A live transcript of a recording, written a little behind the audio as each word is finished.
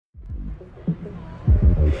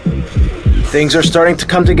Things are starting to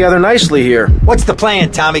come together nicely here. What's the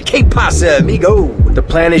plan, Tommy? Que pasa, amigo? The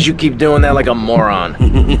plan is you keep doing that like a moron.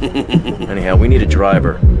 Anyhow, we need a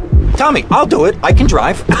driver. Tommy, I'll do it. I can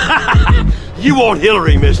drive. You want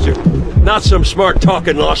Hilary, mister. Not some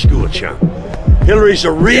smart-talking law school chump. Hilary's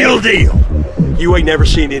a real deal. You ain't never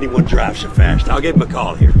seen anyone drive so fast. I'll give him a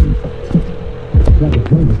call here.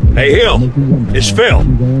 Hey, Hill. It's Phil.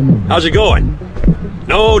 How's it going?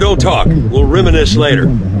 No, don't talk. We'll reminisce later.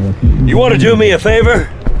 You want to do me a favor?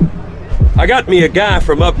 I got me a guy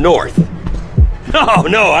from up north.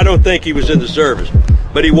 No, I don't think he was in the service.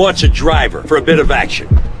 But he wants a driver for a bit of action.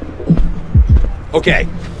 Okay,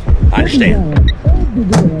 I understand.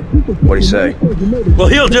 What'd he say? Well,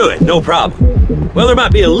 he'll do it, no problem. Well, there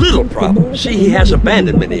might be a little problem. See, he has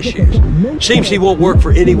abandonment issues. Seems he won't work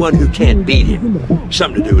for anyone who can't beat him.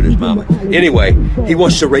 Something to do with his mama. Anyway, he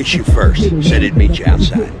wants to race you first. Said he'd meet you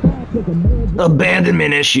outside.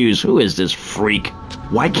 Abandonment issues. Who is this freak?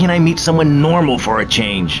 Why can't I meet someone normal for a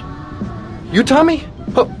change? You Tommy?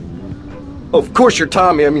 Oh, of course you're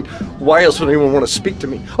Tommy. I mean, why else would anyone want to speak to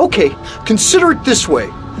me? Okay, consider it this way.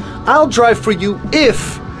 I'll drive for you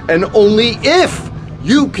if, and only if,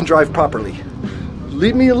 you can drive properly.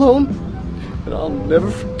 Leave me alone, and I'll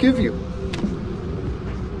never forgive you.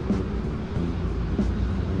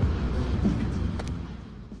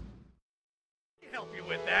 Help you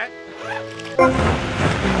with that.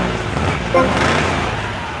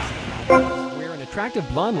 Where an attractive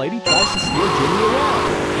blonde lady tries to steer Jimmy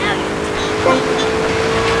around.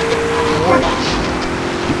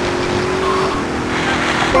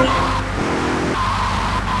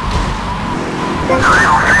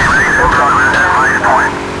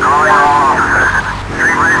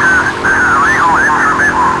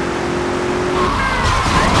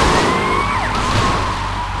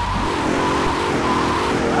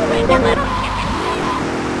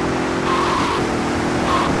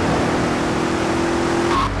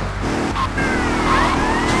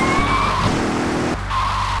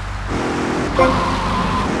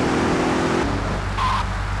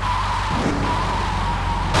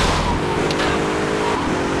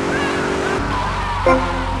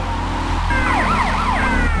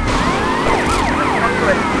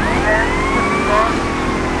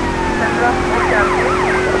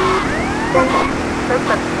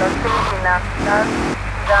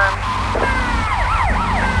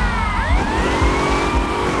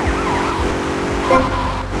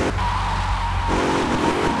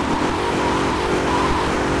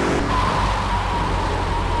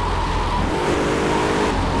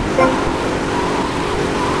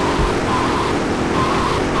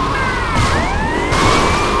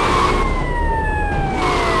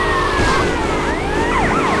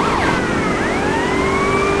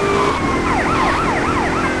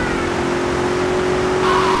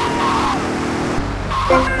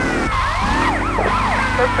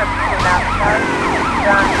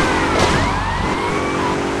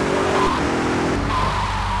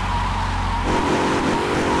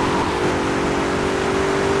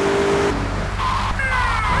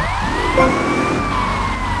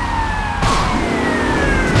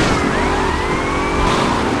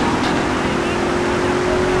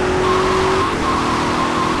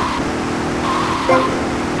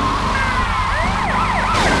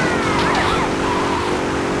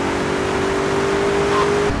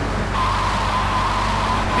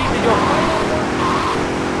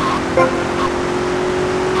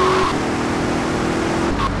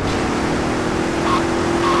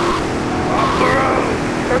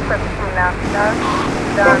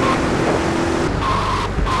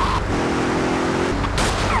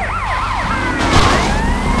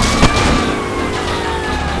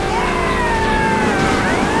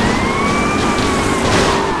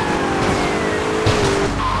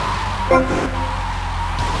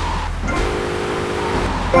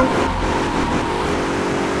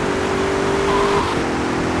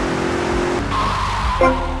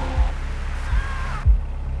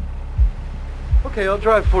 Okay, I'll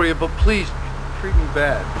drive for you, but please treat me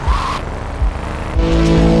bad.